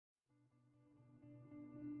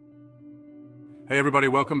Hey everybody,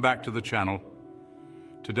 welcome back to the channel.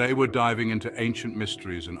 Today we're diving into ancient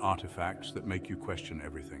mysteries and artifacts that make you question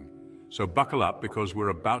everything. So buckle up because we're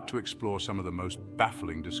about to explore some of the most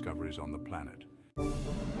baffling discoveries on the planet.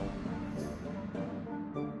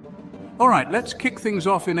 All right, let's kick things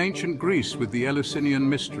off in ancient Greece with the Eleusinian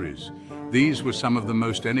mysteries. These were some of the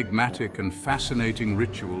most enigmatic and fascinating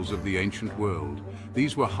rituals of the ancient world.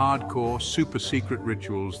 These were hardcore, super-secret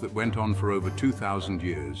rituals that went on for over 2,000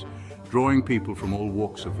 years, drawing people from all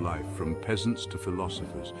walks of life, from peasants to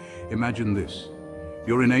philosophers. Imagine this.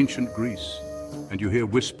 You're in ancient Greece, and you hear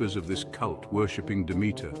whispers of this cult worshipping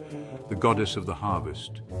Demeter, the goddess of the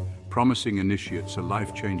harvest, promising initiates a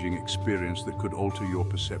life-changing experience that could alter your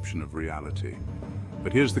perception of reality.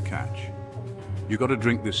 But here's the catch. You got to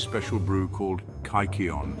drink this special brew called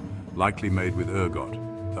kykeon, likely made with ergot,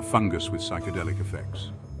 a fungus with psychedelic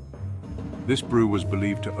effects. This brew was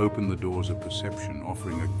believed to open the doors of perception,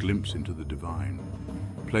 offering a glimpse into the divine.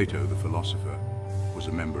 Plato, the philosopher, was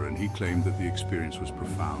a member, and he claimed that the experience was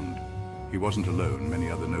profound. He wasn't alone. Many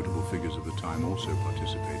other notable figures of the time also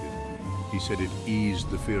participated. He said it eased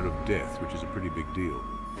the fear of death, which is a pretty big deal.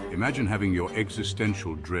 Imagine having your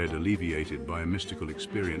existential dread alleviated by a mystical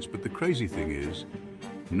experience, but the crazy thing is,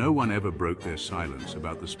 no one ever broke their silence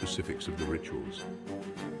about the specifics of the rituals.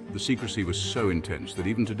 The secrecy was so intense that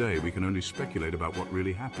even today we can only speculate about what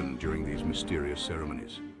really happened during these mysterious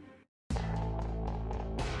ceremonies.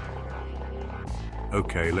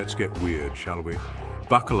 Okay, let's get weird, shall we?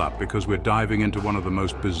 Buckle up because we're diving into one of the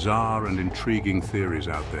most bizarre and intriguing theories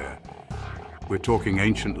out there. We're talking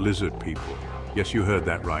ancient lizard people. Yes, you heard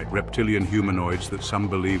that right. Reptilian humanoids that some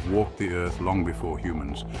believe walked the earth long before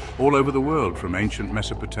humans. All over the world, from ancient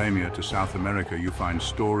Mesopotamia to South America, you find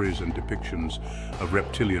stories and depictions of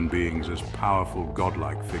reptilian beings as powerful,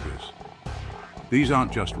 godlike figures. These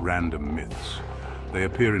aren't just random myths. They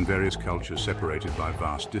appear in various cultures separated by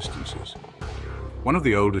vast distances. One of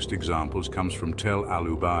the oldest examples comes from Tel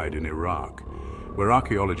al-Ubaid in Iraq, where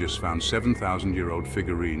archaeologists found 7,000-year-old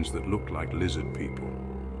figurines that looked like lizard people.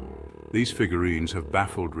 These figurines have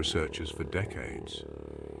baffled researchers for decades.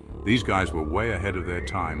 These guys were way ahead of their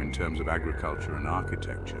time in terms of agriculture and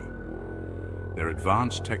architecture. Their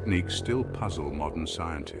advanced techniques still puzzle modern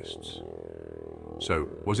scientists. So,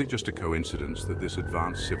 was it just a coincidence that this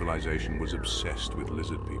advanced civilization was obsessed with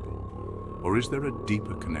lizard people? Or is there a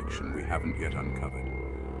deeper connection we haven't yet uncovered?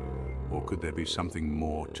 Or could there be something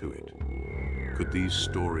more to it? Could these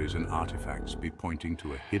stories and artifacts be pointing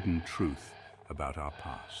to a hidden truth about our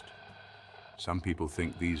past? Some people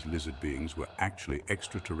think these lizard beings were actually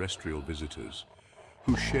extraterrestrial visitors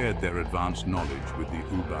who shared their advanced knowledge with the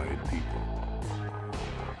Ubaid people.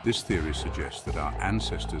 This theory suggests that our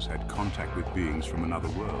ancestors had contact with beings from another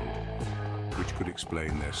world, which could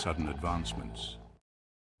explain their sudden advancements.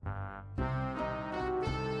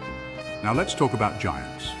 Now let's talk about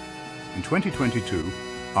giants. In 2022,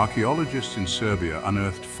 archaeologists in Serbia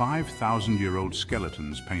unearthed 5,000-year-old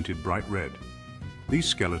skeletons painted bright red. These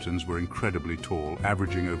skeletons were incredibly tall,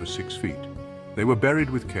 averaging over 6 feet. They were buried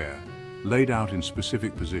with care, laid out in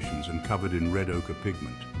specific positions and covered in red ochre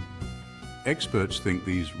pigment. Experts think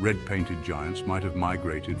these red-painted giants might have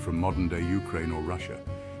migrated from modern-day Ukraine or Russia.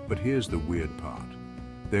 But here's the weird part.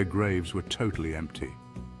 Their graves were totally empty.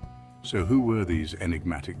 So who were these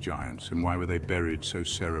enigmatic giants, and why were they buried so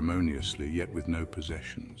ceremoniously, yet with no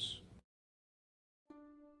possessions?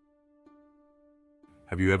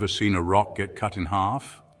 Have you ever seen a rock get cut in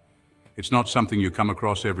half? It's not something you come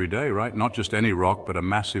across every day, right? Not just any rock, but a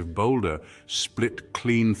massive boulder split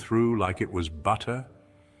clean through like it was butter.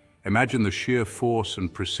 Imagine the sheer force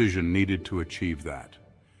and precision needed to achieve that.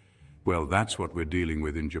 Well, that's what we're dealing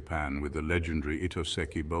with in Japan with the legendary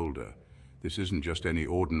Itoseki boulder. This isn't just any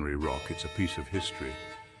ordinary rock, it's a piece of history.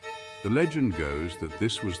 The legend goes that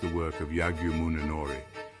this was the work of Yagyu Munenori,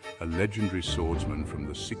 a legendary swordsman from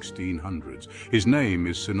the 1600s. His name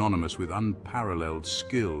is synonymous with unparalleled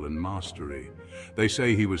skill and mastery. They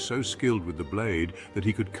say he was so skilled with the blade that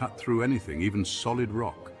he could cut through anything, even solid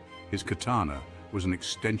rock. His katana was an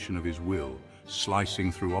extension of his will,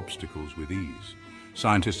 slicing through obstacles with ease.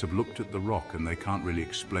 Scientists have looked at the rock and they can't really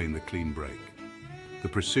explain the clean break. The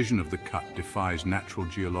precision of the cut defies natural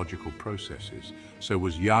geological processes. So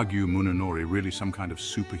was Yagyu Munenori really some kind of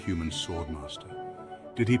superhuman swordmaster?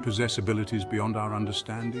 Did he possess abilities beyond our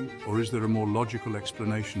understanding? Or is there a more logical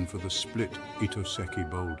explanation for the split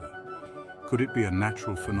Itoseki boulder? Could it be a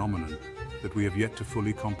natural phenomenon that we have yet to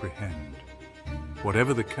fully comprehend?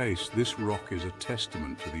 Whatever the case, this rock is a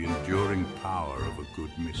testament to the enduring power of a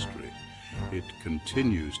good mystery. It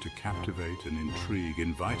continues to captivate and intrigue,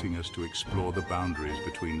 inviting us to explore the boundaries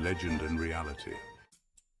between legend and reality.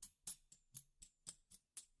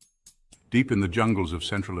 Deep in the jungles of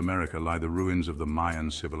Central America lie the ruins of the Mayan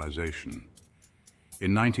civilization.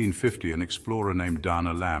 In 1950, an explorer named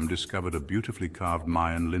Dana Lamb discovered a beautifully carved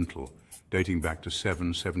Mayan lintel dating back to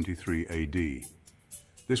 773 AD.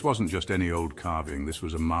 This wasn't just any old carving, this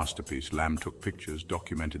was a masterpiece. Lamb took pictures,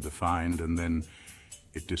 documented the find, and then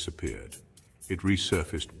it disappeared. It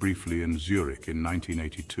resurfaced briefly in Zurich in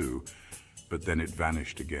 1982, but then it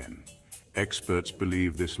vanished again. Experts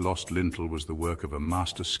believe this lost lintel was the work of a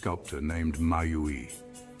master sculptor named Mayui.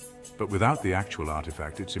 But without the actual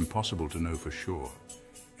artifact, it's impossible to know for sure.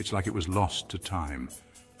 It's like it was lost to time,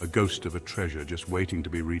 a ghost of a treasure just waiting to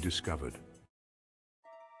be rediscovered.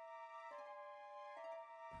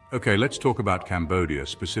 Okay, let's talk about Cambodia,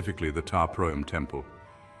 specifically the Ta Prohm Temple.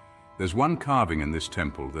 There's one carving in this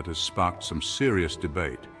temple that has sparked some serious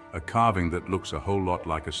debate, a carving that looks a whole lot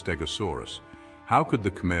like a stegosaurus. How could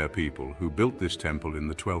the Khmer people who built this temple in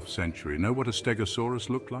the 12th century know what a stegosaurus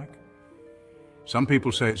looked like? Some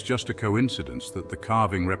people say it's just a coincidence that the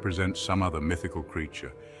carving represents some other mythical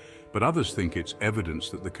creature, but others think it's evidence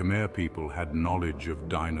that the Khmer people had knowledge of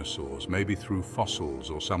dinosaurs, maybe through fossils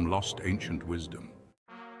or some lost ancient wisdom.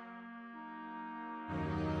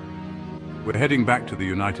 We're heading back to the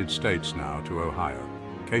United States now, to Ohio.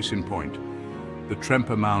 Case in point, the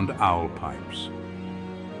Tremper Mound owl pipes.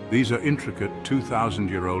 These are intricate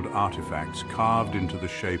 2,000-year-old artifacts carved into the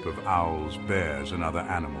shape of owls, bears, and other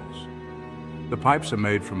animals. The pipes are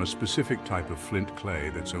made from a specific type of flint clay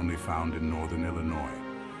that's only found in northern Illinois,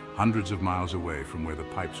 hundreds of miles away from where the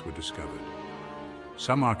pipes were discovered.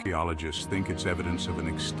 Some archaeologists think it's evidence of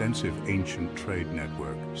an extensive ancient trade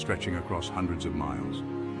network stretching across hundreds of miles.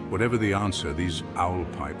 Whatever the answer, these owl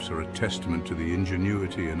pipes are a testament to the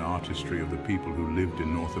ingenuity and artistry of the people who lived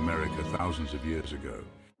in North America thousands of years ago.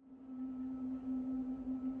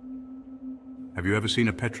 Have you ever seen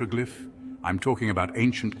a petroglyph? I'm talking about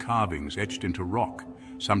ancient carvings etched into rock,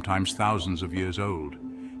 sometimes thousands of years old.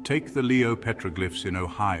 Take the Leo petroglyphs in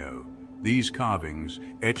Ohio. These carvings,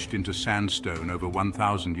 etched into sandstone over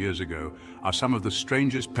 1,000 years ago, are some of the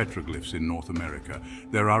strangest petroglyphs in North America.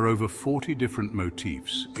 There are over 40 different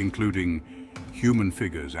motifs, including human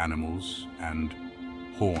figures, animals, and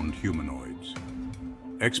horned humanoids.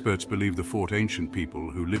 Experts believe the Fort Ancient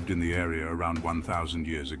people who lived in the area around 1,000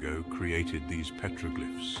 years ago created these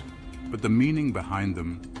petroglyphs. But the meaning behind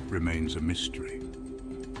them remains a mystery.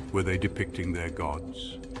 Were they depicting their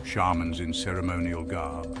gods, shamans in ceremonial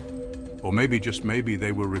garb? Or maybe, just maybe,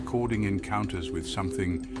 they were recording encounters with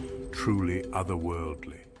something truly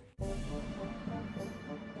otherworldly.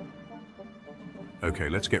 Okay,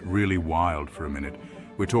 let's get really wild for a minute.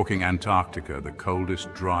 We're talking Antarctica, the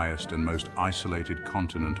coldest, driest, and most isolated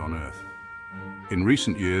continent on Earth. In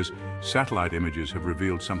recent years, satellite images have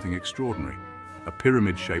revealed something extraordinary, a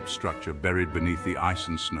pyramid-shaped structure buried beneath the ice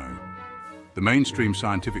and snow. The mainstream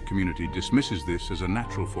scientific community dismisses this as a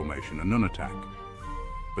natural formation, a nunatak.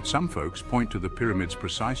 But some folks point to the pyramid's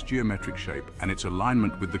precise geometric shape and its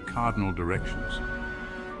alignment with the cardinal directions.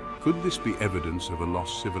 Could this be evidence of a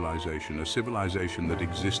lost civilization, a civilization that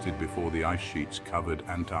existed before the ice sheets covered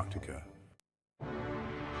Antarctica?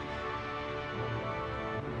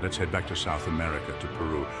 Let's head back to South America, to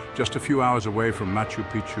Peru. Just a few hours away from Machu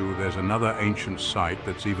Picchu, there's another ancient site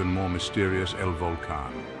that's even more mysterious, El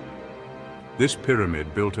Volcan. This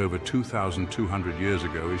pyramid, built over 2,200 years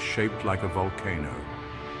ago, is shaped like a volcano.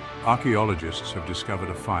 Archaeologists have discovered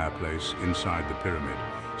a fireplace inside the pyramid,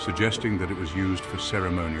 suggesting that it was used for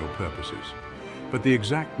ceremonial purposes. But the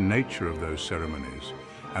exact nature of those ceremonies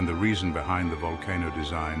and the reason behind the volcano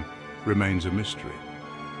design remains a mystery.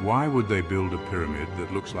 Why would they build a pyramid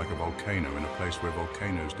that looks like a volcano in a place where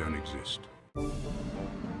volcanoes don't exist?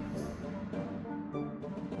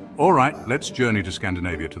 All right, let's journey to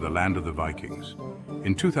Scandinavia, to the land of the Vikings.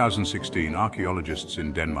 In 2016, archaeologists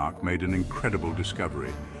in Denmark made an incredible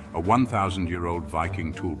discovery, a 1,000-year-old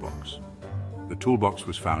Viking toolbox. The toolbox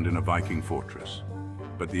was found in a Viking fortress,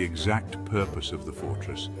 but the exact purpose of the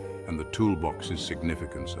fortress and the toolbox's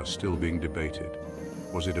significance are still being debated.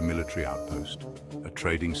 Was it a military outpost, a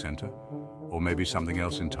trading center, or maybe something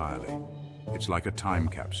else entirely? It's like a time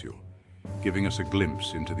capsule, giving us a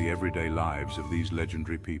glimpse into the everyday lives of these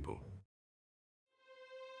legendary people.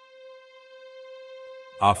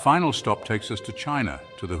 Our final stop takes us to China,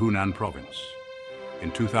 to the Hunan province.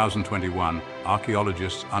 In 2021,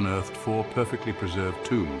 archaeologists unearthed 4 perfectly preserved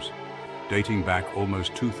tombs, dating back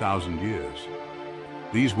almost 2,000 years.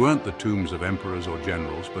 These weren't the tombs of emperors or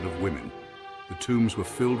generals, but of women. The tombs were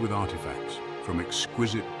filled with artifacts, from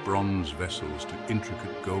exquisite bronze vessels to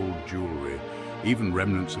intricate gold jewelry, even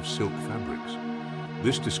remnants of silk fabrics.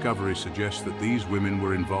 This discovery suggests that these women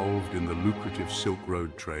were involved in the lucrative Silk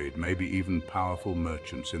Road trade, maybe even powerful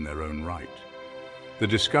merchants in their own right. The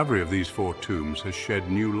discovery of these 4 tombs has shed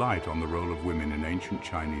new light on the role of women in ancient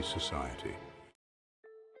Chinese society.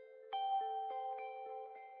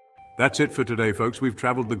 That's it for today, folks. We've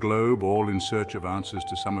traveled the globe, all in search of answers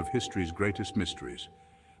to some of history's greatest mysteries.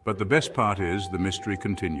 But the best part is, the mystery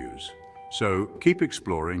continues. So keep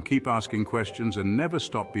exploring, keep asking questions, and never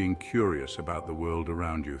stop being curious about the world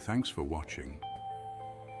around you. Thanks for watching.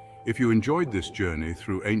 If you enjoyed this journey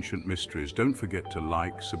through ancient mysteries, don't forget to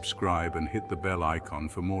like, subscribe, and hit the bell icon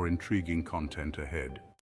for more intriguing content ahead.